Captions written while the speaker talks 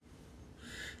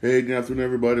Hey, good afternoon,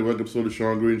 everybody. Welcome to the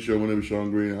Sean Green Show. My name is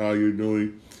Sean Green. How you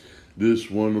doing this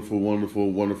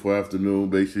wonderful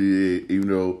afternoon? Basically, even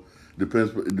though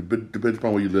depends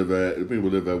upon where you live at. Depending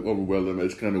where you live at, what weather,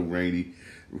 it's kind of rainy.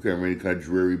 Kind of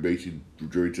dreary, basically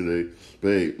dreary today. But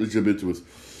hey, let's jump into it.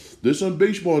 There's some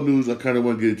baseball news I kind of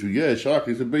want to get into. Yeah,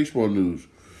 shocking. Some baseball news.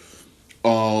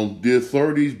 The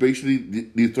authorities,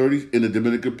 the authorities in the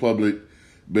Dominican Republic,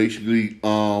 basically,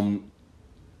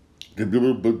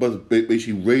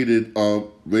 basically raided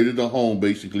the home,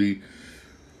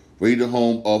 raided the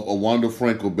home of Wanda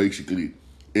Franco, basically,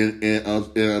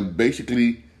 and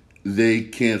basically they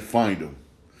can't find him.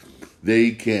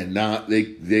 They cannot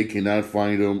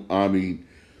find him. I mean,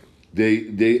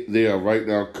 they are right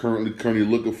now currently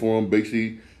looking for him,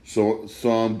 basically. So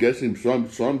I'm guessing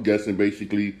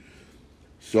basically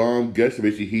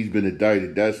he's been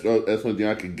indicted. That's the only thing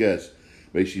I can guess.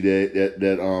 Basically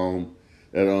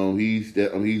he's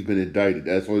been indicted.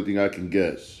 That's the only thing I can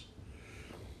guess.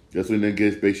 That's the only thing I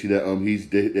guess. Basically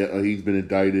he's been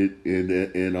indicted and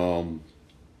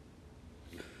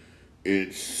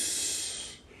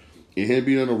him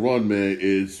being on the run,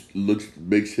 man,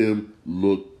 makes him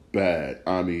look bad.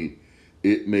 I mean,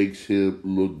 it makes him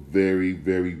look very,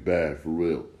 very bad, for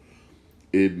real.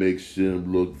 It makes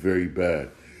him look very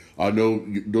bad. I know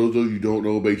those of you who don't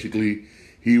know, basically,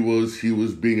 he was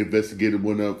being investigated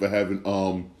one night for having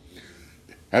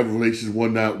relations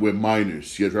one night with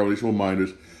minors. He has relations with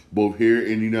minors, both here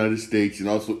in the United States and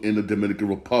also in the Dominican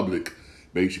Republic,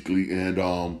 basically. And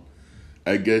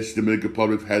I guess the Dominican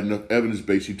Republic had enough evidence,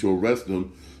 basically, to arrest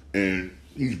him, and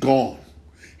he's gone.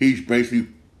 He's basically,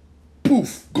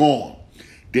 poof, gone.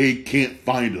 They can't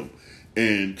find him.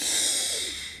 And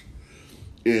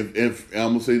if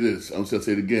I'm gonna say this, I'm gonna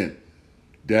say it again.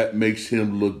 That makes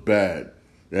him look bad.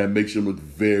 That makes him look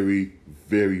very,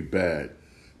 very bad,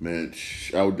 man.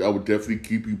 I would definitely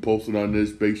keep you posted on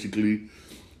this. Basically,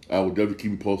 I would definitely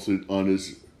keep you posted on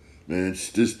this, man.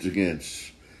 Just again,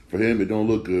 for him, it don't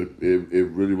look good. It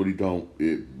really don't.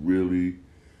 It really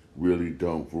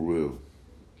don't, for real.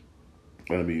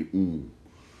 I mean,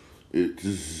 it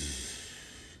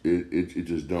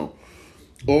just don't.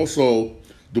 Also,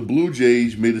 the Blue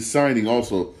Jays made a signing.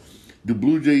 Also, the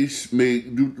Blue Jays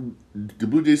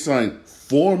signed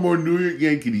former New York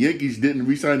Yankee. The Yankees didn't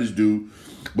re-sign this dude,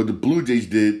 but the Blue Jays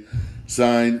did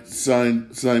sign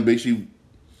basically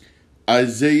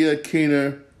Isaiah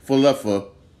Kaner Falefa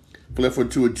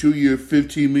to a 2-year,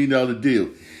 $15 million deal.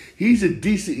 He's a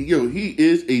decent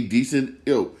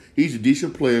He's a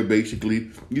decent player. Basically,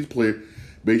 he's a player.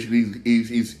 Basically,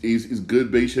 he's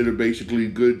good base hitter. Basically,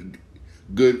 good.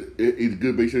 He's a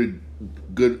good base hitter.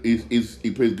 Good.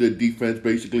 He plays good defense.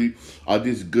 Basically, I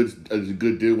think it's a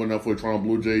good deal. Went out for the Toronto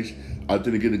Blue Jays. I think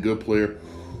they're getting a good player.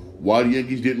 Why the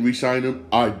Yankees didn't re-sign him,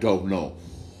 I don't know.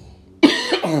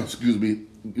 Excuse me.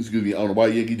 I don't know why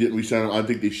the Yankees didn't re-sign him. I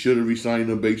think they should have re-signed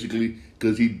him, basically,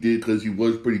 because he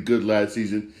was pretty good last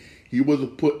season. He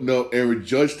wasn't putting up Aaron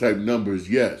Judge type numbers,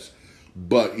 yes,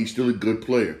 but he's still a good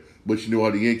player. But you know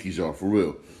how the Yankees are, for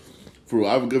real.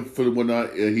 I have a good feeling when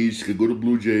he's gonna go to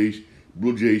Blue Jays.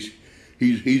 Blue Jays.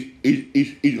 He's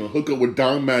gonna hook up with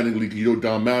Don Mattingly, because you know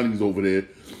Don Mattingly's over there.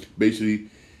 Basically,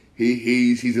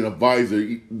 he's an advisor.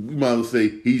 You might as well say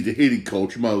he's the hitting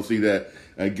coach. You might as well say that,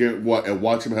 and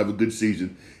watch him have a good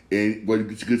season and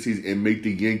make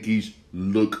the Yankees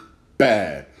look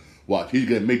bad. Watch, he's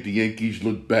gonna make the Yankees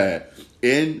look bad,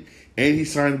 and he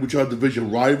signed with your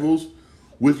division rivals.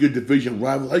 With your division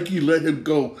rivals, like you let him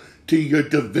go to your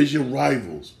division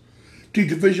rivals,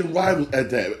 at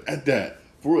that.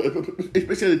 For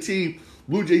especially the team,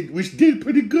 Blue Jays, which did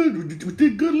pretty good. We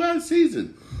did good last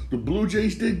season. The Blue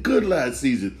Jays did good last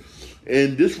season,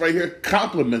 and this right here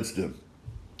compliments them.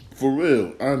 For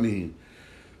real, I mean,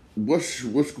 what's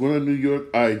going on in New York?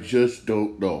 I just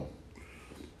don't know.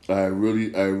 I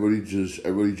really just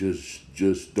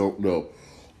don't know.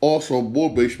 Also,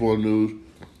 more baseball news.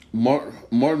 Martin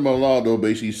Malado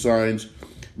basically signs a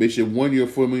 1-year,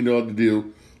 $4 million deal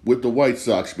with the White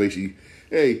Sox. Basically,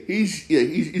 hey, he's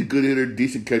a good hitter,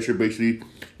 decent catcher. Basically,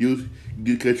 he was a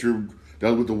good catcher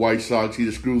down with the White Sox. He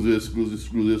just screws this.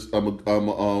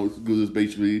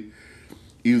 Basically,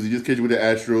 he was just catcher with the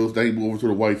Astros. Then he moved over to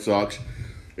the White Sox.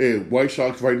 And White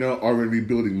Sox right now are in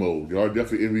rebuilding mode. They are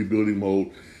definitely in rebuilding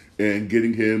mode, and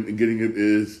getting him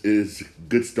is a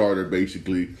good starter.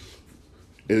 Basically,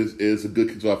 is a good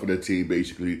kick-off for that team.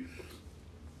 Basically,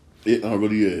 it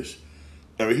really is.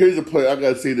 I mean, here's a player. I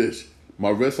gotta say this: my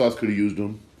Red Sox could have used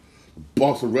him.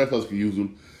 Boston Red Sox could use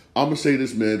him. I'm gonna say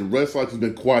this, man. The Red Sox has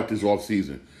been quiet this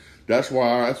offseason. That's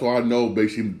why I know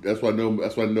basically. That's why I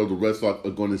know the Red Sox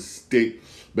are going to stink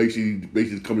basically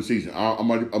this coming season.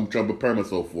 I'm trying to prepare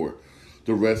myself for it.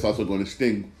 The Red Sox are going to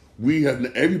sting.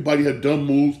 Everybody have done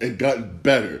moves and gotten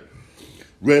better.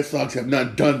 Red Sox have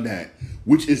not done that,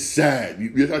 which is sad.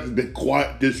 Red Sox have been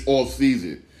quiet this all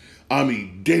season. I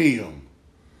mean, damn.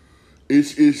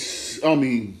 I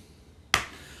mean,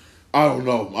 I don't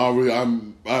know. I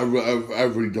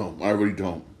really don't. I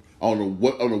don't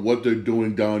know what they're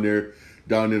doing down there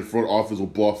in the front office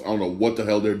of Boston. I don't know what the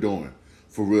hell they're doing.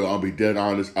 For real, I'll be dead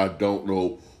honest. I don't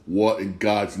know what in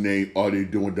God's name are they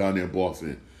doing down there in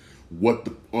Boston. What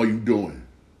are you doing?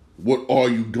 What are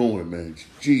you doing, man?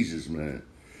 Jesus, man.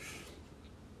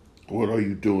 What are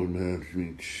you doing, man? I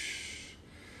mean,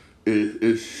 it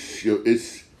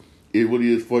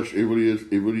really is frustrating.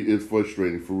 It really is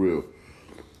frustrating for real.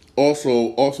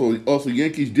 Also,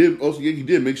 Yankees did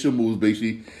make some moves.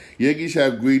 Basically, Yankees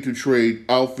have agreed to trade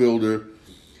outfielder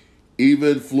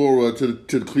Evan Flora to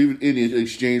the Cleveland Indians in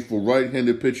exchange for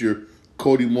right-handed pitcher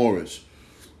Cody Morris.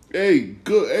 Hey,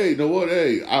 good. Hey, you know what?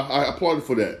 Hey, I applaud you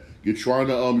for that. You're trying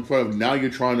to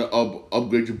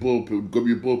upgrade your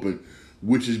bullpen,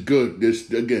 which is good.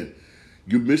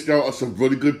 You missed out on some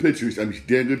really good pitchers. I mean,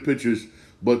 damn good pitchers,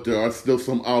 but there are still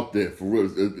some out there for real.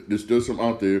 There's still some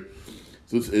out there.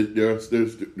 So there are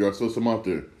still some out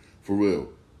there for real.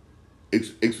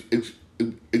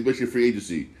 Especially free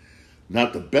agency,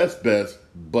 not the best,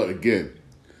 but again,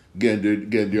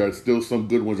 there are still some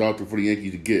good ones out there for the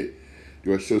Yankees to get.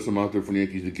 There are still some out there for the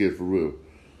Yankees to get for real.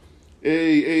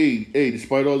 Hey!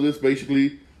 Despite all this,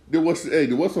 basically, there was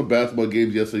some basketball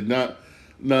games yesterday.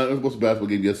 There was a basketball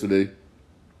game yesterday.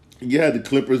 You had the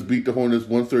Clippers beat the Hornets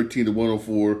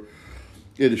 113-104.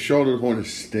 Yeah, the Charlotte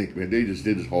Hornets stink, man. They just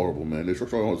horrible, man. The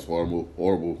Charlotte Hornets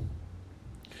horrible.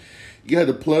 You had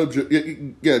the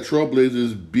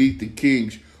Trailblazers beat the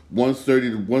Kings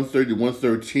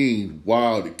 113.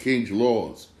 Wow, the Kings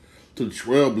lost to the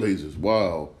Trailblazers.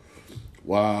 Wow.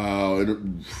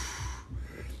 And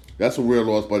that's a rare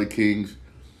loss by the Kings.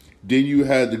 Then you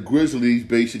had the Grizzlies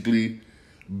basically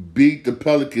beat the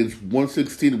Pelicans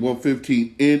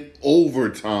 116-115 in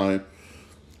overtime.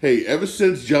 Hey, ever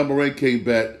since Ja Morant came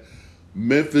back,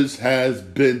 Memphis has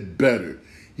been better.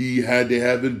 They have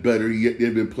been better.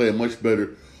 They've been playing much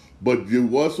better. But there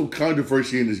was some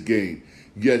controversy in this game.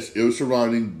 Yes, it was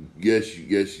surrounding,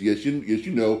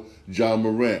 you know, Ja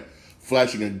Morant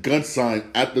flashing a gun sign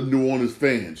at the New Orleans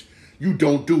fans. You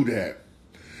don't do that.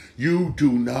 You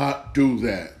do not do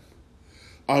that.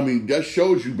 I mean, that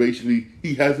shows you basically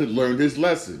he hasn't learned his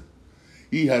lesson.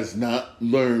 He has not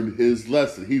learned his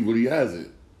lesson. He really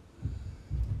hasn't.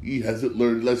 He hasn't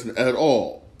learned the lesson at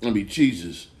all. I mean,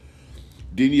 Jesus.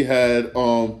 Then you had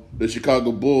the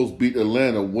Chicago Bulls beat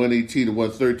Atlanta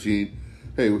 118-113.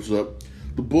 Hey, what's up?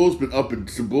 The Bulls been up and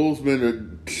the Bulls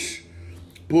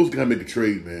gotta make a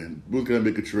trade, man. Bulls gotta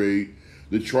make a trade.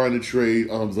 They're trying to trade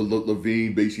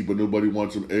Levine basically, but nobody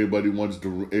wants him. Everybody wants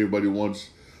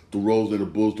DeRozan. The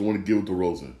Bulls don't want to give him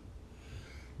DeRozan.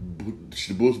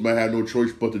 The Bulls might have no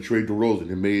choice but to trade DeRozan.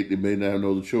 They may not have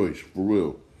no other choice for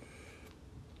real.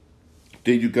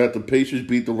 Then you got the Pacers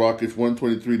beat the Rockets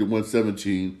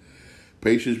 123-117.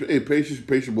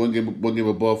 Pacers one game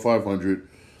above 500.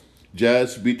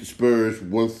 Jazz beat the Spurs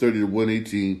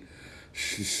 130-118.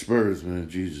 Spurs, man,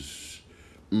 Jesus.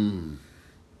 You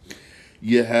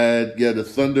had the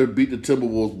Thunder beat the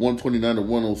Timberwolves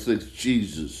 129-106.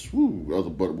 Jesus, woo, that was a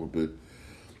butt whooping.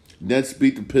 Nets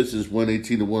beat the Pistons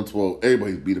 118-112.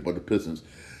 Everybody's beat up by the Pistons.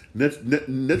 Nets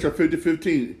are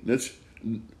 50-15.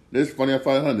 Nets funny at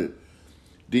 500.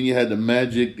 Then you had the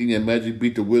Magic. Then you had Magic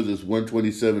beat the Wizards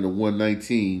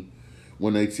 127-119.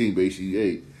 119 basically.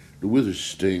 Hey, the Wizards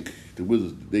stink. The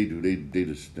Wizards they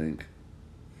just stink.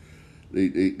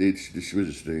 The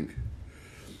Wizards stink.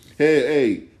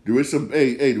 Hey, there is some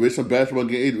basketball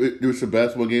game. There was some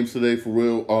basketball games today for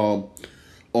real. On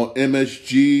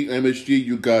MSG,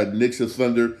 you got Knicks and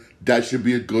Thunder. That should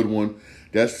be a good one.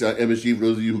 That's MSG for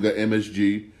those of you who got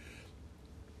MSG.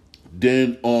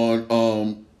 Then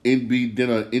on NBA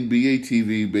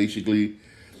TV, basically,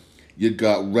 you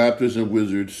got Raptors and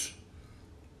Wizards.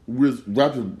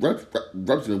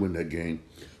 Raptors gonna win that game.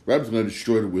 Raptors are gonna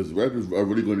destroy the Wizards. Raptors are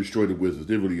really gonna destroy the Wizards.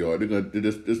 They really are.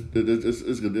 It's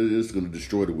gonna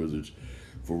destroy the Wizards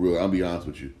for real. I'll be honest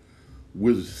with you.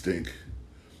 Wizards stink.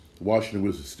 Washington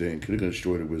Wizards stink. They're gonna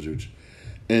destroy the Wizards.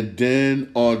 And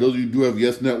then on those of you who do have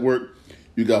Yes Network,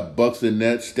 you got Bucks and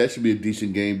Nets. That should be a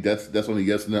decent game. That's on the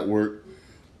Yes Network.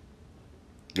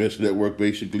 Yes Network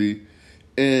basically,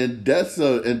 and that's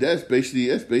basically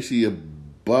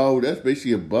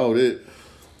about it.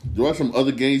 There are some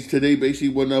other games today, basically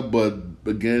whatnot, but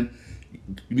again,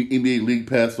 you need NBA League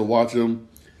Pass to watch them.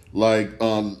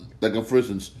 For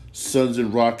instance, Suns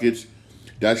and Rockets.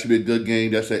 That should be a good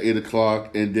game. That's at 8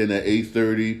 o'clock, and then at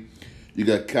 8:30, you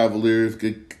got Cavaliers.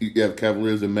 You have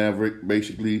Cavaliers and Maverick.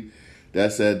 Basically,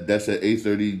 that's at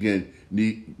 8:30 again.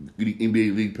 Need the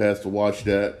NBA League Pass to watch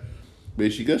that.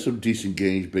 Basically, you got some decent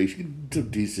games. Basically,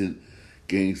 decent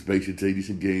games.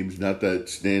 Not that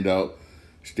standout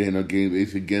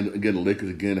games. Again, the Lakers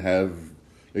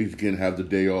have the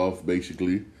day off.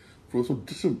 Basically, for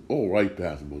some all right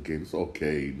basketball games. It's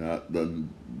okay.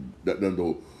 Nothing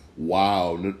to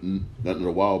wow. Nothing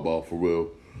to wow about for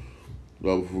real.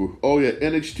 Oh yeah,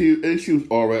 NXT was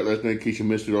all right last night. In case you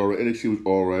missed it already, NXT was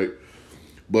all right.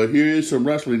 But here is some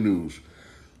wrestling news.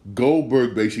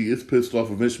 Goldberg basically is pissed off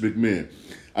of Vince McMahon.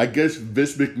 I guess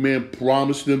Vince McMahon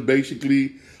promised him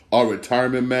basically a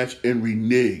retirement match and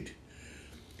reneged.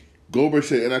 Goldberg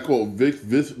said, and I quote,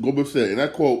 Goldberg said, and I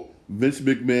quote, Vince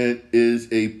McMahon is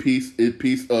a piece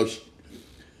of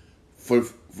for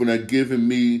not giving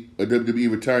me a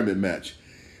WWE retirement match.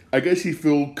 I guess he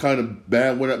feel kind of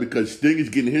bad with that because Sting is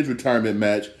getting his retirement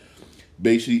match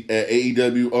basically at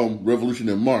AEW Revolution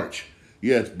in March.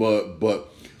 Yes, but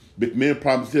McMahon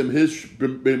promised him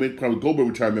Goldberg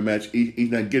retirement match.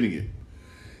 He's not getting it.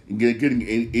 Getting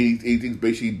anything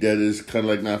basically that is kind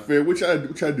of like not fair, which I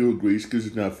do agree because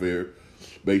it's not fair.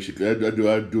 Basically, I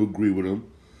do agree with him.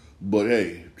 But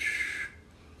hey,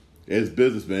 it's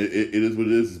business, man. It is what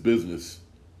it is. It's business.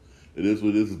 It is what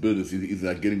it is. It's business. He's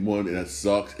not getting one, and that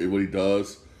sucks. It really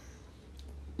does.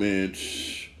 Man,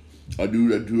 I do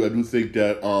think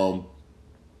that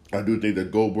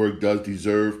Goldberg does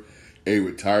deserve a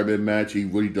retirement match. He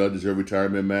really does deserve a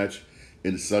retirement match,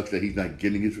 and it sucks that he's not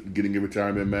getting a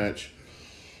retirement match.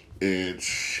 And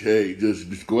hey,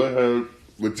 just go ahead,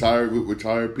 retire,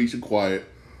 peace and quiet.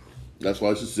 That's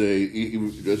what I should say.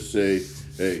 Just say,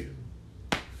 hey,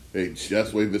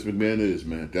 that's the way Vince McMahon is,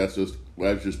 man. That's just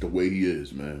the way he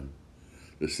is, man.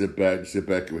 Just sit back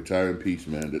and retire in peace,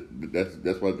 man.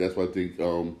 That's what I think.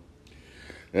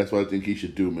 That's what I think he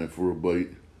should do, man. For everybody,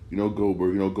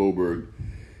 Goldberg.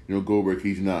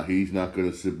 He's not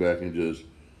gonna sit back and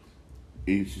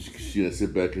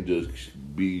just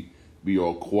be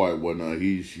all quiet and whatnot.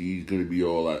 He's gonna be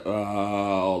all like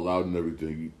all loud and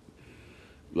everything.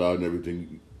 Gotta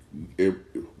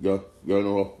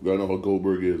know how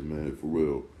Goldberg is, man, for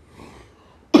real.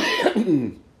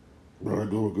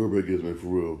 Goldberg is, man, for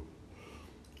real.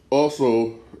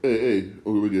 Also,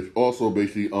 also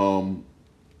basically,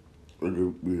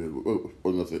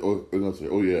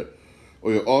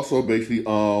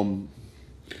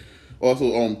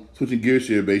 switching gears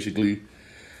here, basically.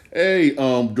 Hey,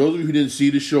 those of you who didn't see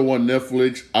the show on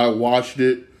Netflix, I watched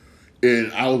it.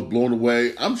 And I was blown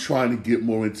away. I'm trying to get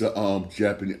more into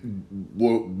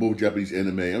more Japanese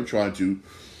anime. I'm trying to.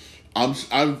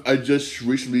 I just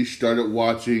recently started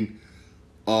watching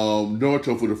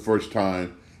Naruto for the first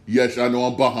time. Yes, I know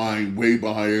I'm way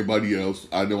behind everybody else.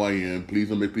 I know I am. Please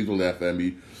don't laugh at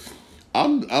me.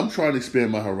 I'm trying to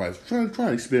expand my horizon. Trying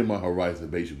to expand my horizon,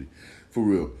 basically, for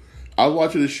real. I'm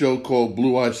watching a show called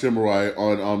Blue Eye Samurai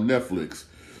on Netflix.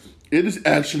 It is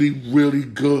actually really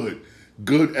good.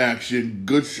 Good action,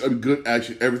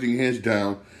 everything hands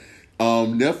down.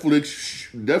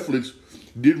 Netflix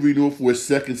did renew for a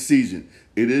second season.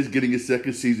 It is getting a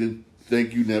second season.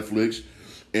 Thank you, Netflix.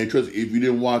 And trust me, if you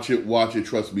didn't watch it,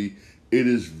 trust me. It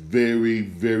is very,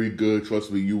 very good.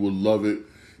 Trust me, you will love it.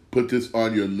 Put this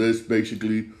on your list,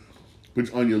 basically. It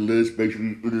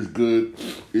is good.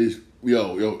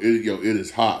 It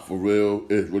is hot, for real.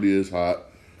 It really is hot.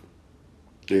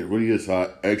 It really is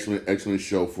hot. Excellent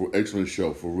show for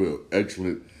real.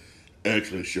 Excellent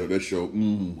show. That show,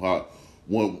 hot.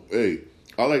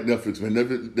 I like Netflix, man.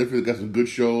 Netflix got some good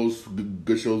shows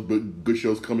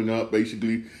coming up,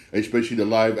 basically, especially the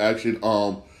live action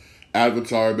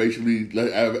Avatar, basically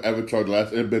Avatar: The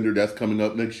Last Airbender, that's coming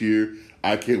up next year.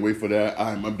 I can't wait for that.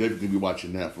 I'm definitely gonna be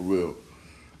watching that for real.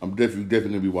 I'm definitely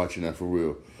gonna be watching that for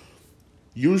real.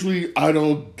 Usually, I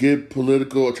don't get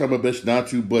political. I try my best not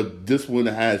to, but this one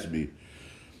has me.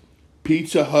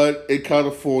 Pizza Hut in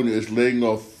California is laying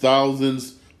off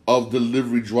thousands of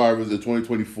delivery drivers in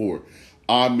 2024.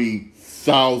 I mean,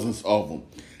 thousands of them.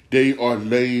 They are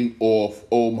laying off,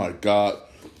 oh my God,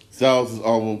 thousands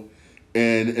of them.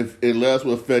 And if it last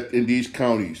will affect in these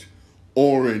counties: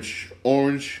 Orange,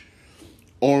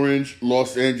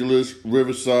 Los Angeles,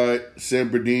 Riverside, San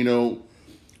Bernardino,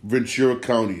 Ventura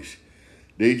counties.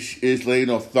 It's laying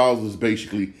off thousands,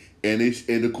 basically. And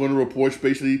the corner reports,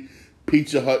 basically,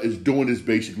 Pizza Hut is doing this,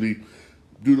 basically,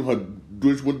 due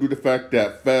to the fact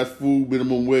that fast food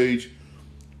minimum wage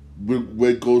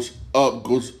goes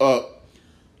up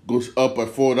goes up by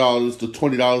 $4 to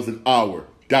 $20 an hour.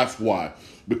 That's why.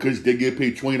 Because they get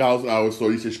paid $20 an hour, so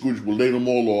they said Scrooge will lay them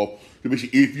all off. So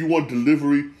basically, if you want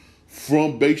delivery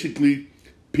from basically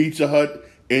Pizza Hut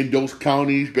in those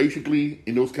counties,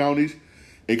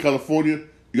 in California,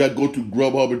 you got to go to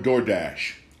Grubhub and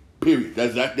DoorDash. Period.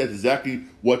 That's exactly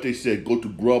what they said. Go to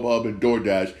Grubhub and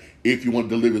DoorDash if you want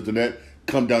deliveries and that.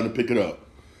 Come down and pick it up.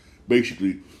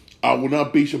 Basically, I will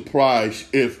not be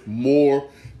surprised if more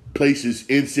places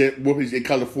in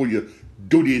California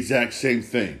do the exact same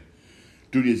thing.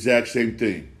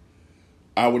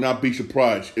 I will not be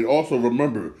surprised. And also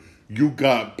remember, you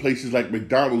got places like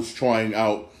McDonald's trying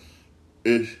out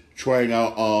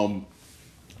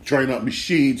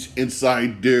machines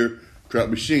inside their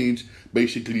machines,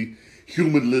 basically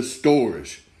humanless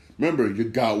stores. Remember, you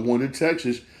got one in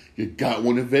Texas, you got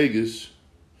one in Vegas.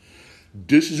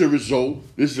 This is a result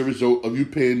of you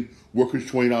paying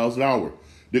workers $20 an hour.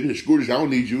 They can say, Scrooge, I don't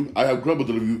need you. I have Grub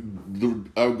delivery.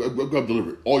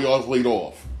 All y'all's laid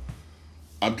off.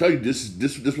 I'm telling you, this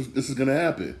is gonna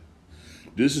happen.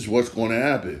 This is what's gonna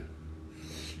happen.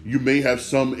 You may have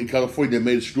some in California that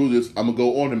made screw this. I'm gonna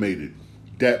go automated.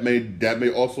 That may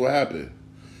also happen.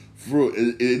 For real,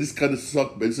 it just kind of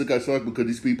suck. It's kind of suck because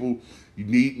these people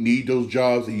need those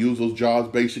jobs and use those jobs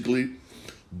basically.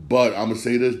 But I'm gonna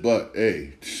say this. But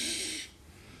hey,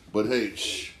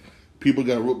 people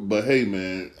got. But hey,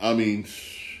 man, I mean,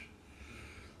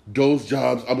 those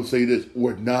jobs. I'm gonna say this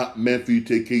were not meant for you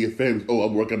to take care of your family. Oh,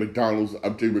 I'm working at McDonald's.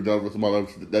 I'm taking McDonald's for my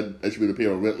life. That should be to pay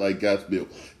a rent, like gas bill.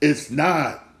 It's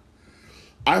not.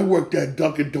 I worked at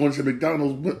Dunkin' Donuts and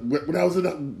McDonald's when I was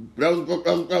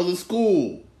in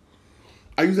school.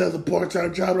 I used that as a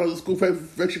part-time job when I was in school for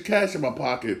extra cash in my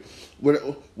pocket.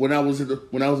 When I was in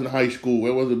high school, I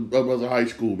was in high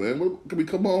school, man.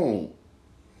 Come on.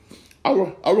 I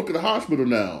work at a hospital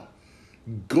now.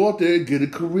 Go out there and get a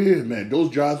career, man.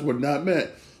 Those jobs were not meant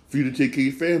for you to take care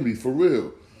of your family, for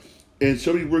real. And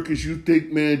some of you workers, you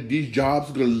think, man, these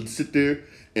jobs are gonna sit there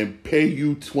and pay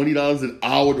you $20 an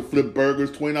hour to flip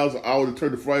burgers, $20 an hour to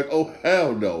turn the fries? Oh,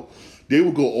 hell no. They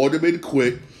will go automated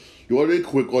quick. Or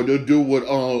they'll do what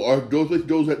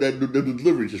those that the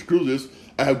deliveries. Screw this.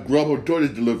 I have Grub or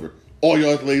DoorDash deliver. All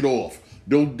y'all's laid off.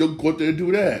 Don't go out there and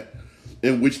do that.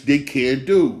 And which they can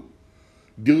do.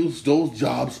 Those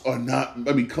jobs are not.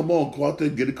 I mean, come on, go out there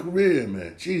and get a career,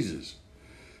 man. Jesus,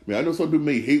 man. I know some people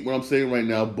may hate what I'm saying right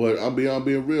now, but I'm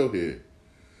being real here.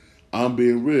 I'm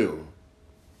being real.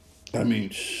 I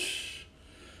mean,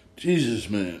 Jesus,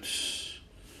 man.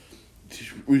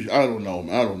 I don't know,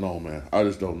 man. I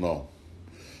just don't know.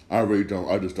 I really don't.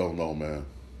 I just don't know, man.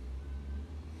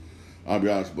 I'll be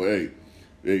honest, but hey,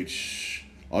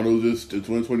 I know this in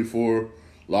 2024.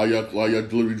 A lot of y'all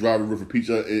delivery drivers for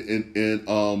pizza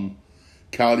in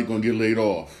Cali gonna get laid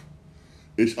off.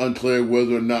 It's unclear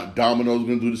whether or not Domino's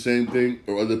gonna do the same thing,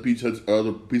 or other pizza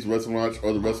restaurants,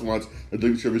 or the restaurants or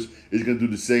delivery service is gonna do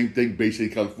the same thing based in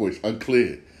California. It's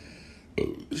unclear.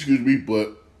 Excuse me,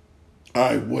 but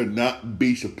I would not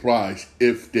be surprised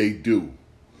if they do.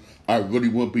 I really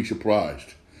wouldn't be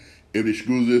surprised. If they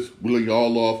screw this, we'll let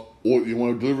y'all off, or you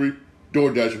want a delivery,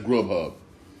 DoorDash or Grubhub.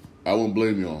 I won't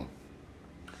blame you on.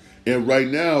 And right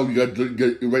now, we come to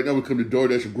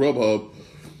DoorDash and Grubhub.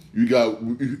 You got,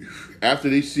 after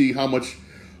they see how much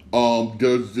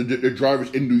the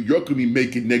drivers in New York will be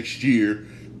making next year,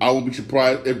 I won't be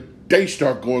surprised if they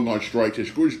start going on strikes and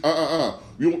screw this.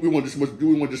 We want this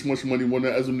much money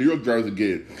as the New York drivers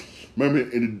again. Remember,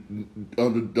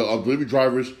 the delivery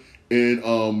drivers in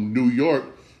New York,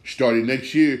 starting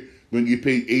next year, going to get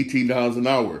paid $18 an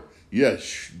hour.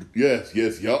 Yes, yup.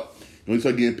 You're going to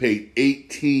start getting paid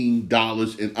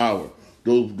 $18 an hour.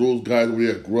 Those guys over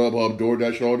there at Grubhub,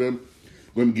 DoorDash, all them,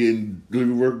 going to be getting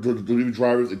delivery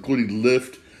drivers, including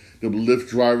Lyft, the Lyft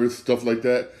drivers, stuff like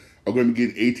that, are going to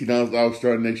be getting $18 an hour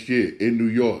starting next year in New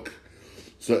York.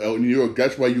 So in New York,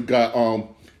 that's why you got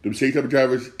the same type of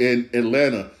drivers in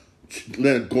Atlanta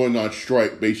going on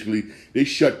strike. Basically, they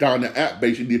shut down the app.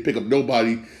 Basically, they pick up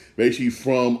nobody. Basically,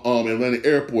 from Atlanta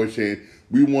airport saying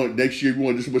next year we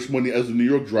want this much money as the New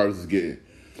York drivers is getting.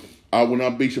 I will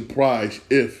not be surprised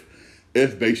if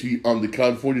basically the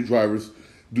California drivers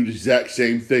do the exact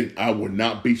same thing. I will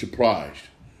not be surprised.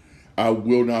 I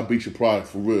will not be surprised,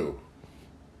 for real.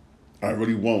 I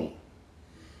really won't.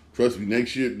 Trust me.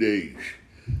 Next year,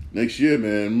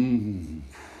 man.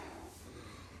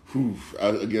 I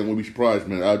won't be surprised,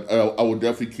 man. I will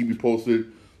definitely keep you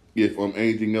posted if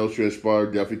anything else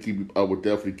transpires. I will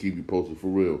definitely keep you posted, for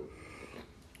real.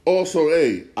 Also,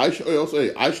 I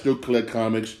still collect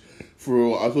comics, for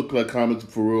real. I still collect comics,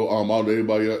 for real. I don't know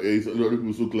everybody else. Other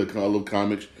people still collect. I love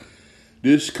comics.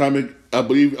 This comic I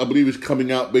believe it's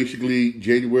coming out basically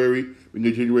January,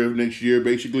 beginning of January of next year,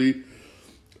 basically.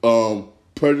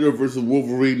 Predator versus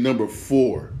Wolverine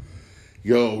 #4.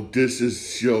 Yo,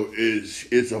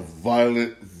 it's a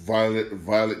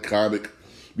violent comic.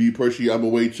 Me personally, I'm gonna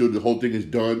wait till the whole thing is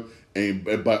done and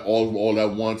buy all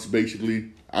at once. Basically,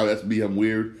 that's me. I'm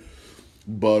weird,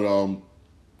 but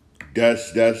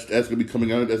that's gonna be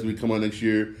coming out. That's gonna be coming out next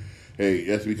year. Hey,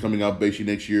 that's gonna be coming out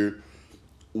basically next year.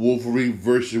 Wolverine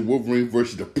versus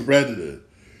the Predator.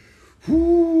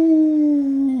 Whoo!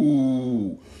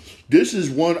 This is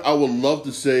one I would love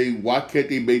to say. Why can't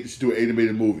they make this into an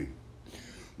animated movie?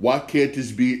 Why can't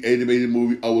this be an animated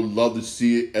movie? I would love to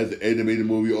see it as an animated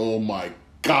movie. Oh my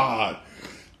God!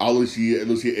 I would see it.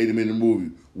 Let's see an animated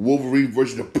movie. Wolverine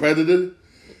versus the Predator.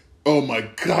 Oh my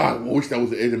God! I wish that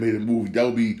was an animated movie.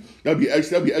 That'd be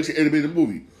actually animated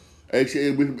movie. Actually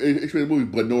animated movie.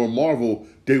 But no, Marvel,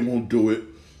 they won't do it.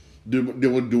 They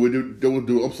won't do it. They won't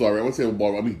do it. I'm sorry. I won't say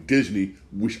Marvel. I mean Disney,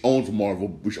 which owns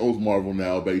Marvel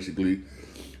now, basically.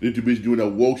 They're too busy doing that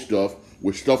woke stuff.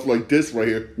 With stuff like this right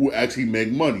here, will actually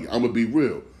make money. I'm gonna be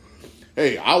real.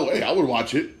 Hey, I would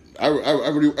watch it. I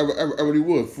really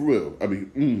would, for real. I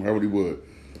mean, I really would.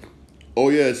 Oh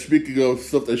yeah, speaking of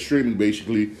stuff that's streaming,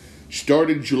 basically,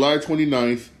 starting July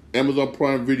 29th, Amazon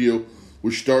Prime Video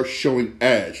will start showing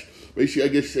ads. Basically, I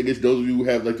guess those of you who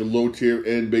have like the low tier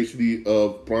end, basically,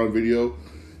 of Prime Video,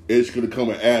 it's gonna come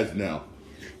with ads now.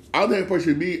 I think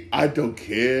personally, me, I don't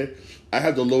care. I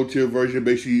have the low tier version,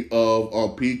 basically,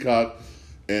 of Peacock.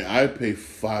 And I pay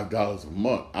 $5 a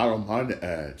month. I don't mind the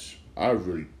ads. I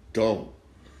really don't.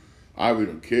 I really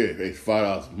don't care. It's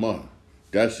 $5 a month.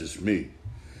 That's just me.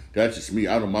 I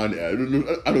don't mind the ads.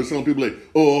 I know some people like,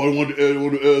 oh, I want the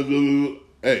ads.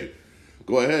 Hey,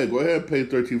 go ahead and pay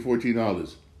 $13,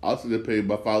 $14. I'll sit there pay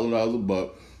about $5 a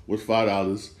month with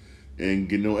 $5 and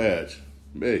get no ads.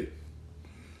 Hey,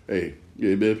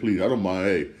 yeah, man, please. I don't mind.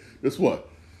 Hey, guess what?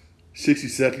 60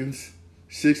 seconds,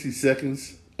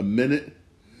 a minute.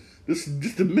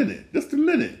 Just a minute.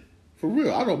 For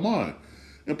real, I don't mind.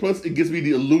 And plus, it gives me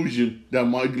the illusion that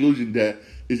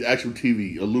it's actual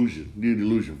TV. The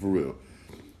illusion, for real.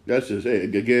 That's just, hey,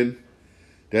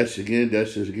 that's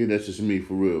just me,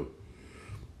 for real.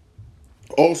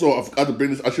 Also, I forgot to bring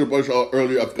this, I should have brought this out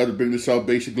earlier. I forgot to bring this out,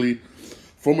 basically.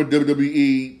 Former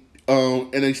WWE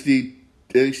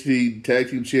NXT Tag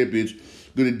Team Champions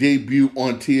going to debut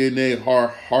on TNA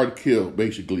Hard Kill,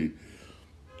 basically.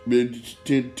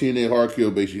 TNA Hard Kill,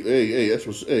 basically. Hey, that's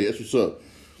what's up.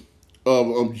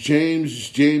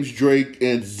 James Drake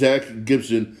and Zach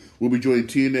Gibson will be joining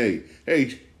TNA.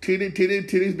 Hey,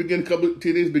 TNA's been getting a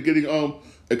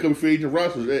couple free agent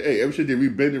rosters. Hey, ever since they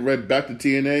rebranded right back to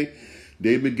TNA,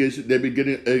 they've been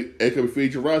getting a couple free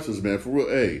agent rosters, man. For real,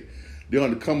 hey, they're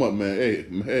on the come up,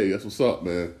 man. Hey, that's what's up,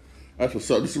 man. That's what's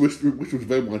up. This is which was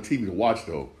available on TV to watch,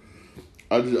 though.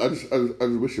 I just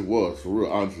wish it was, for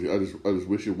real, honestly. I just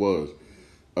wish it was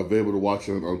available to watch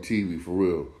on TV, for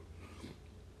real.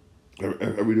 I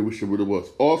really wish it really was.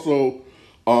 Also,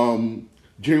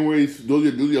 January's, those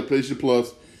are PlayStation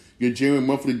Plus. Your January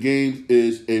monthly games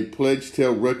is A Plague's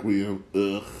Tale Requiem,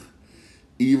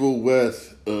 Evil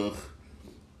West,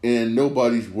 and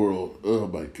Nobody's World. Oh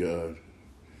my god.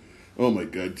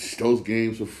 Those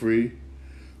games are free.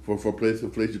 For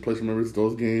PlayStation members,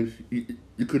 those games, you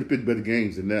could have picked better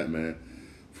games than that, man.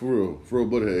 For real,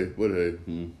 but hey.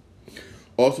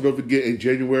 Also, don't forget, in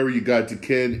January, you got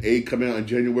Tekken 8 coming out in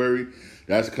January.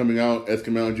 That's coming out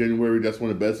in January. That's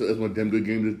one of the best. That's one of them good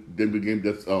games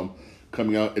that's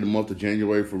coming out in the month of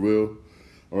January, for real.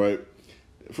 All right.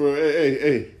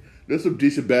 Hey, there's some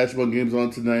decent basketball games on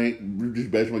tonight.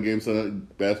 Just basketball games on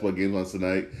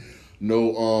tonight.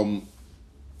 No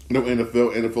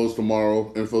NFL. NFL's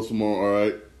tomorrow. All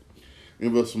right.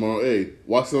 NFL's tomorrow. Hey,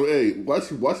 watch some AEW.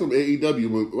 Watch some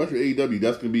AEW.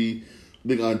 That's gonna be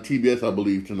big on TBS, I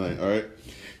believe, tonight. All right.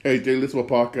 Hey, listen to my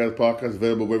podcast. Podcast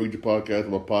available wherever you get your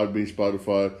podcast. On Podbean,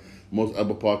 Spotify, most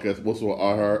Apple Podcasts, also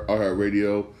on iHeart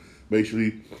Radio.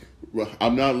 Basically,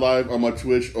 I'm not live on my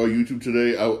Twitch or YouTube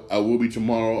today. I will be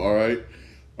tomorrow. All right.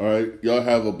 Y'all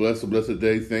have a blessed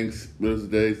day. Thanks. Blessed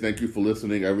day. Thank you for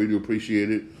listening. I really appreciate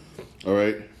it. All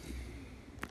right.